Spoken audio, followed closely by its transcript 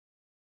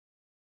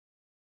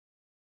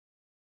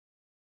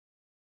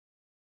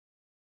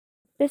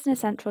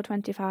Business Central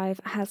 25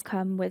 has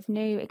come with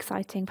new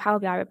exciting Power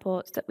BI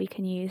reports that we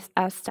can use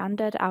as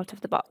standard out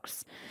of the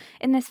box.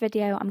 In this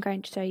video, I'm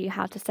going to show you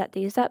how to set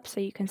these up so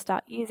you can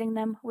start using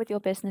them with your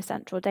Business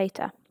Central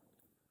data.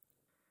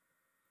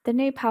 The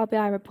new Power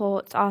BI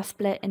reports are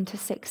split into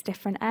 6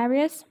 different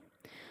areas.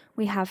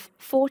 We have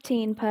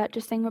 14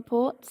 purchasing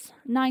reports,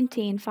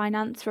 19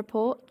 finance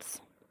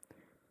reports,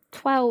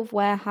 12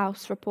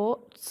 warehouse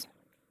reports,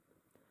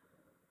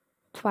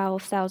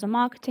 12 sales and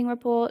marketing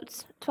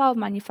reports, 12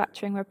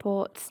 manufacturing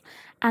reports,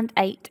 and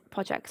 8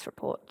 projects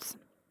reports.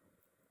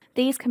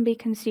 These can be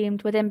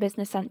consumed within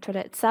Business Central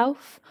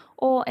itself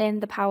or in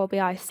the Power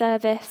BI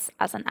service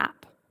as an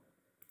app.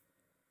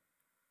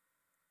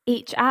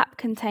 Each app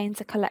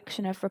contains a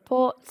collection of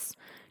reports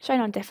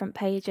shown on different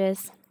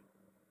pages,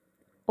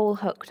 all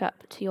hooked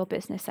up to your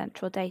Business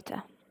Central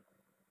data.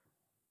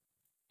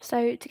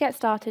 So to get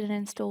started and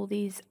install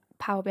these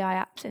Power BI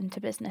apps into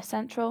Business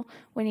Central,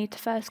 we need to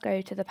first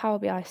go to the Power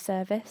BI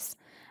service,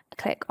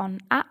 click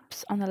on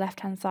Apps on the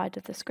left-hand side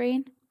of the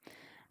screen,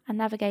 and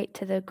navigate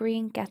to the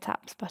green Get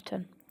Apps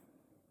button.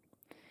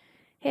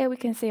 Here we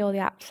can see all the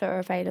apps that are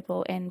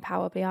available in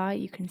Power BI.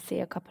 You can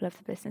see a couple of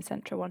the Business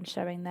Central ones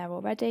showing there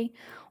already,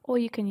 or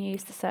you can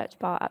use the search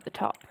bar at the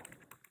top.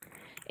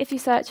 If you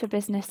search for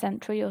Business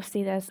Central, you'll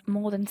see there's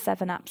more than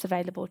 7 apps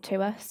available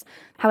to us.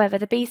 However,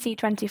 the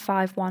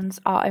BC25 ones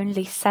are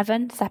only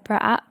 7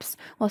 separate apps.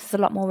 Whilst there's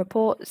a lot more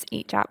reports,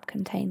 each app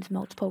contains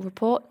multiple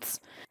reports.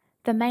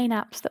 The main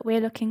apps that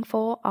we're looking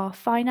for are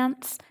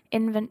Finance,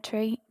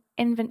 Inventory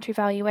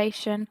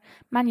Valuation,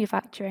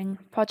 Manufacturing,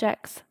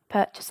 Projects,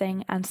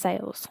 Purchasing, and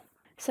Sales.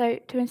 So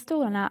to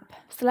install an app,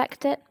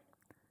 select it.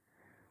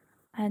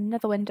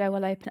 Another window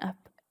will open up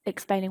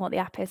explaining what the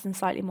app is in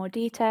slightly more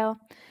detail,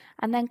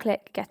 and then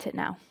click Get It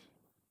Now.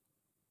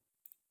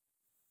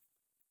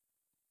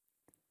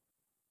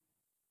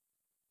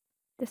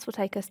 This will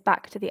take us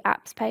back to the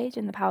apps page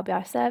in the Power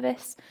BI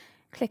service.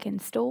 Click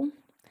Install,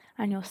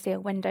 and you'll see a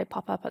window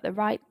pop up at the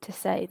right to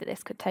say that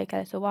this could take a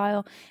little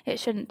while. It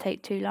shouldn't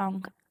take too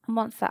long, and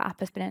once that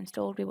app has been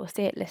installed, we will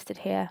see it listed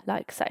here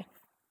like so.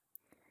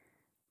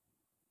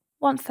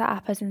 Once that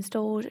app is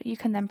installed, you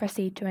can then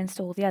proceed to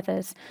install the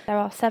others. There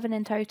are 7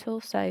 in total,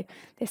 so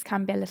this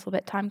can be a little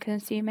bit time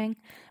consuming,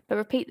 but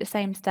repeat the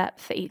same step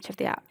for each of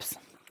the apps.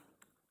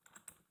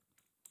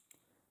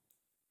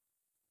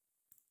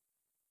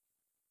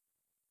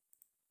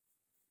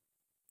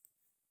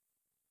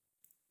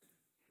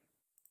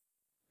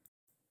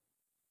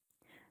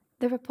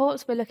 The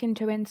reports we're looking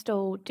to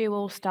install do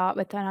all start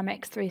with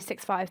Dynamics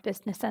 365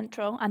 Business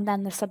Central and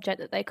then the subject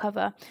that they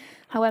cover.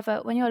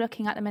 However, when you're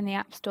looking at them in the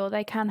App Store,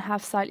 they can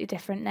have slightly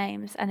different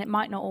names, and it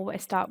might not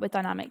always start with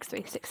Dynamics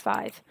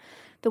 365.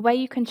 The way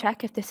you can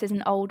check if this is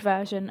an old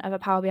version of a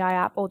Power BI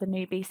app or the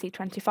new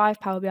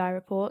BC25 Power BI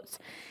reports,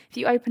 if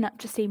you open up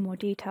to see more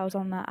details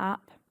on that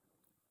app,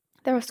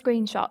 there are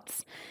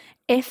screenshots.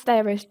 If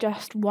there is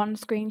just one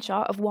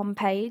screenshot of one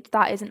page,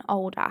 that is an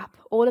old app.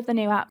 All of the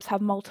new apps have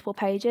multiple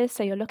pages,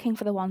 so you're looking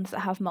for the ones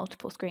that have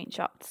multiple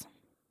screenshots.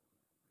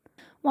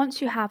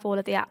 Once you have all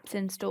of the apps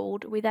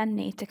installed, we then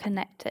need to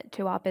connect it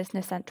to our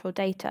Business Central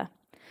data.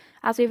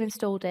 As we've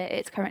installed it,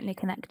 it's currently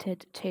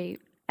connected to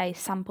a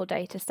sample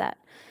data set.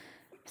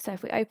 So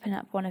if we open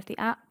up one of the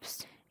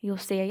apps, you'll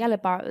see a yellow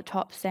bar at the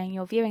top saying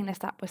you're viewing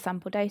this app with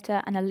sample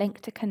data and a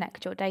link to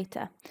connect your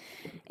data.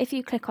 If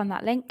you click on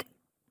that link,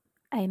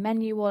 a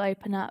menu will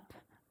open up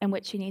in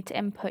which you need to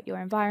input your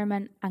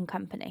environment and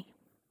company.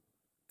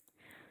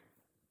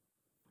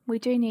 We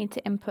do need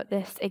to input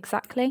this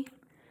exactly,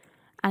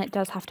 and it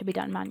does have to be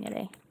done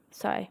manually.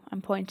 So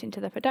I'm pointing to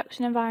the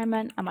production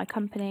environment, and my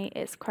company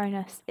is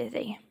Cronus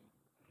Izzy.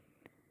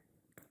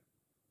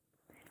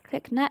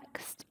 Click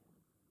Next,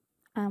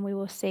 and we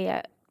will see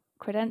a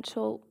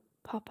credential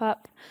pop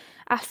up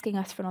asking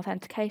us for an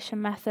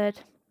authentication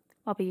method.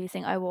 I'll be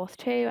using OAuth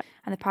 2,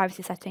 and the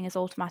privacy setting is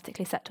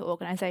automatically set to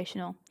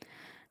organizational.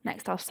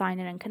 Next, I'll sign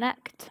in and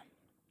connect.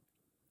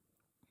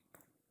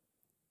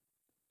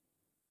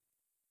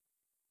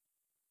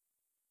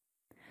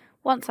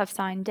 Once I've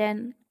signed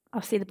in,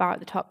 I'll see the bar at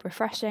the top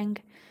refreshing.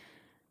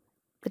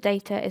 The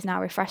data is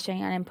now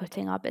refreshing and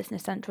inputting our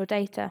Business Central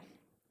data.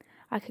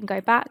 I can go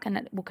back, and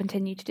it will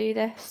continue to do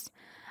this,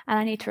 and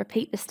I need to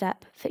repeat the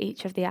step for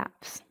each of the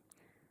apps.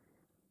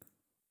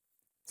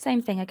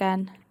 Same thing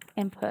again.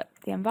 Input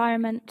the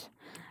environment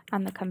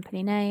and the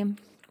company name,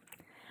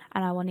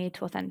 and I will need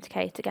to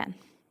authenticate again.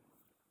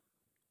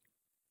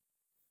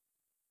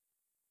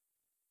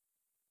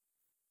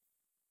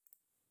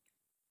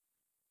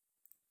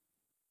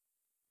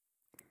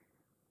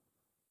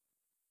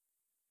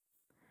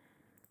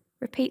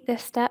 Repeat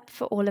this step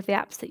for all of the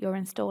apps that you're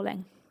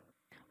installing.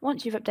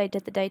 Once you've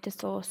updated the data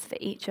source for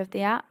each of the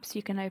apps,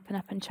 you can open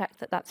up and check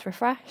that that's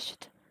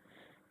refreshed.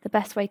 The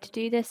best way to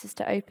do this is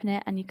to open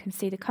it, and you can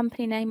see the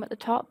company name at the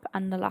top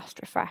and the last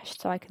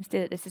refreshed, so I can see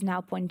that this is now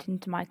pointing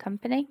to my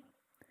company.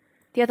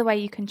 The other way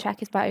you can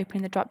check is by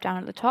opening the drop down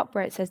at the top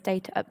where it says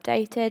data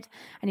updated,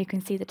 and you can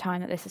see the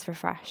time that this is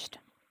refreshed.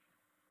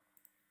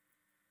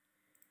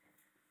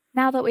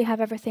 Now that we have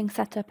everything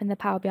set up in the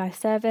Power BI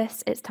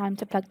service, it's time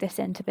to plug this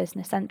into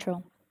Business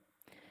Central.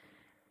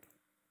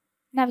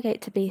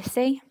 Navigate to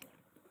BC,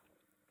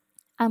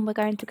 and we're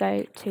going to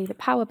go to the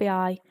Power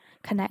BI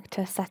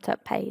connector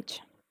setup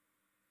page.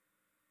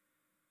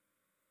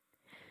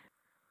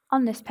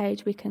 On this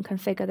page, we can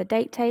configure the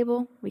date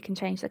table, we can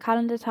change the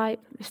calendar type,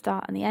 the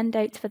start and the end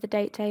dates for the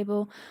date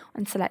table,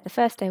 and select the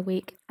first day of the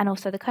week, and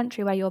also the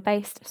country where you're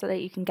based so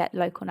that you can get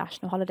local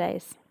national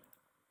holidays.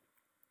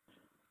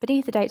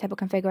 Beneath the date table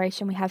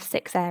configuration, we have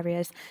 6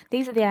 areas.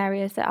 These are the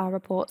areas that our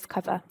reports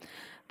cover.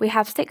 We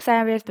have 6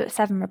 areas but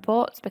 7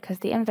 reports because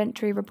the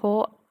inventory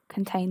report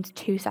contains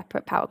 2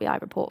 separate Power BI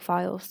report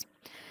files.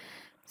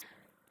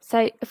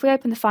 So if we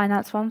open the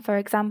finance one, for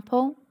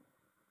example,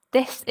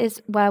 this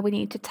is where we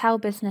need to tell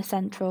Business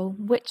Central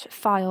which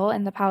file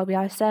in the Power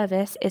BI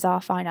service is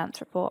our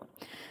finance report.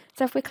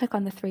 So if we click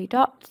on the 3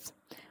 dots,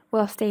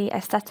 we'll see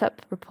a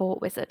setup report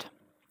wizard.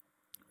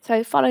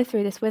 So follow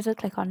through this wizard,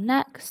 click on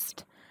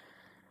Next.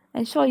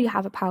 Ensure you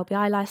have a Power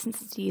BI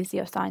license to use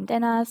you're signed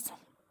in as,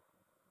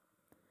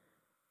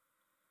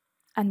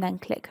 and then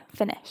click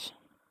Finish.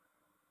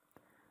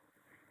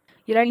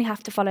 You'll only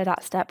have to follow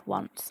that step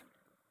once.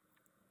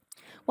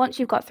 Once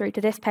you've got through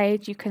to this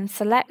page, you can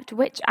select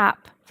which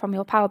app from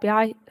your Power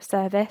BI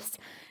service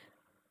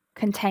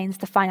contains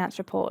the finance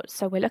report.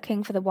 So we're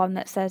looking for the one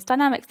that says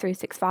Dynamics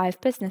 365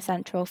 Business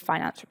Central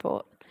Finance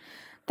Report.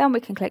 Then we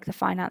can click the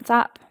Finance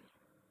app,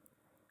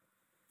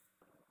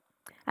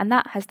 and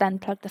that has then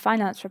plugged the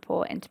finance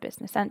report into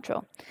Business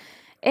Central.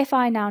 If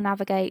I now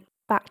navigate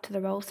back to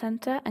the Role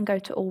Centre and go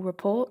to All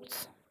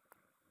Reports,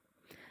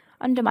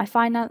 under my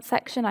Finance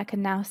section, I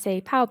can now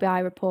see Power BI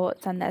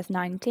reports, and there's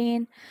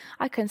 19.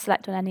 I can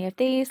select on any of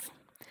these,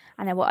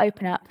 and it will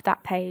open up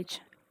that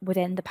page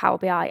within the Power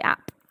BI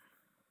app,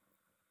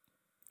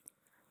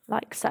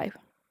 like so.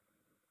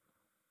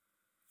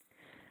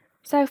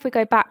 So if we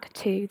go back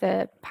to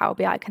the Power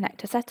BI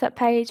connector setup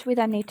page, we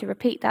then need to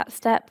repeat that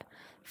step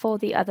for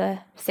the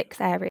other 6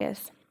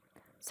 areas.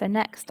 So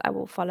next I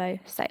will follow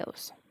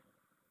sales.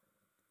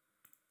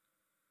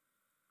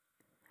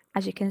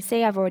 As you can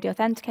see, I've already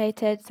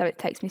authenticated, so it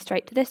takes me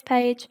straight to this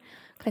page.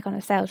 Click on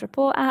the Sales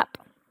Report app,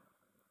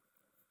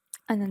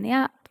 and then the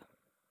app,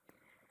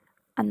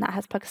 and that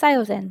has plugged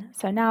sales in.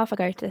 So now if I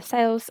go to the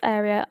sales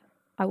area,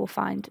 I will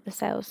find the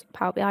sales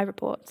Power BI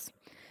reports.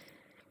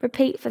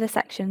 Repeat for the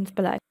sections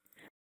below.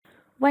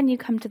 When you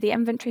come to the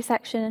inventory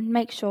section,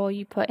 make sure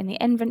you put in the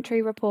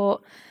inventory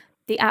report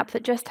the app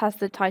that just has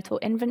the title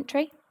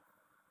inventory.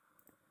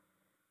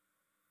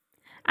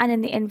 And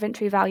in the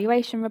inventory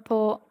valuation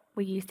report,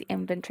 we use the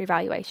inventory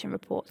valuation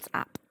reports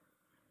app.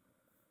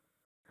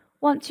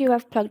 Once you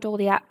have plugged all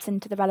the apps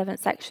into the relevant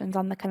sections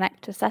on the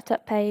connector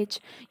setup page,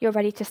 you're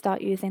ready to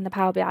start using the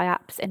Power BI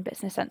apps in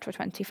Business Central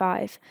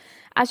 25.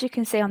 As you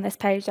can see on this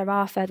page, there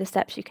are further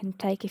steps you can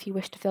take if you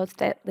wish to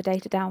filter the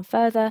data down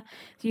further,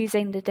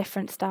 using the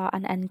different start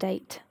and end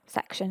date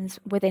sections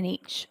within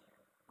each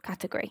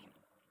category.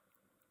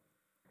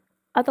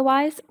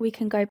 Otherwise, we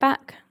can go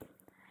back,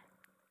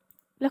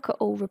 look at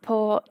all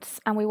reports,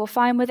 and we will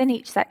find within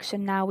each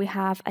section now we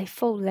have a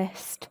full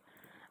list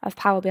of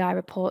Power BI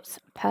reports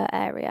per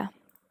area.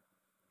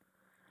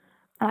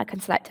 And I can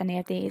select any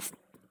of these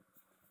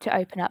to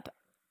open up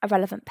a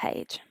relevant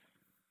page.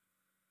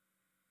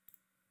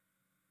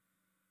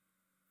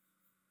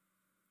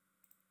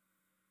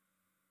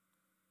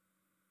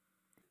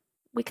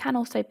 We can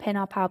also pin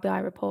our Power BI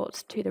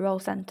reports to the Role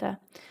Centre.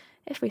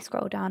 If we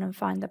scroll down and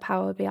find the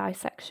Power BI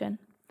section,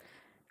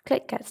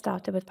 click Get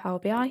Started with Power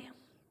BI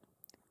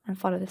and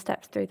follow the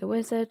steps through the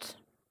wizard.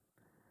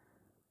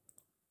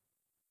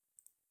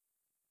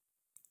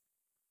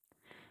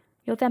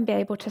 You'll then be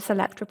able to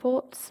select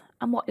reports,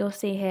 and what you'll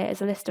see here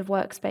is a list of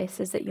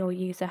workspaces that your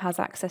user has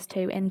access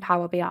to in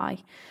Power BI.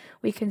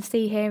 We can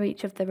see here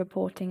each of the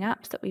reporting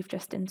apps that we've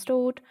just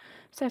installed.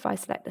 So if I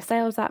select the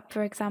Sales app,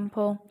 for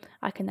example,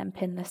 I can then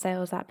pin the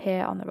Sales app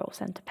here on the Role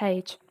Centre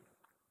page.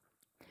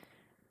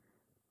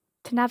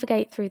 To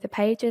navigate through the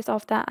pages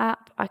of that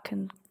app, I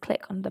can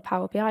click on the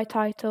Power BI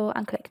title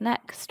and click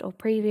Next or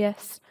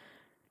Previous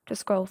to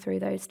scroll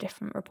through those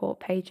different report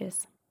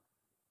pages.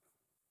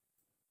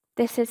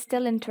 This is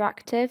still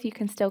interactive. You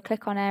can still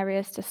click on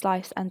areas to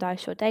slice and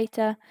dice your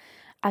data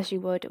as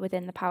you would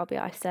within the Power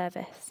BI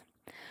service.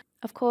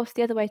 Of course,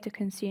 the other way to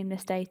consume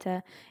this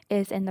data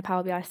is in the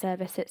Power BI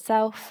service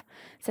itself,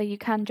 so you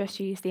can just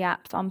use the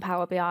apps on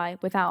Power BI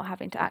without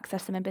having to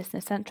access them in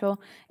Business Central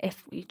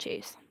if you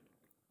choose.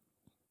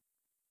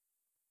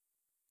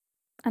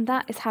 And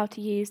that is how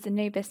to use the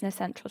new Business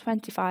Central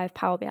 25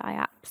 Power BI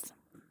apps.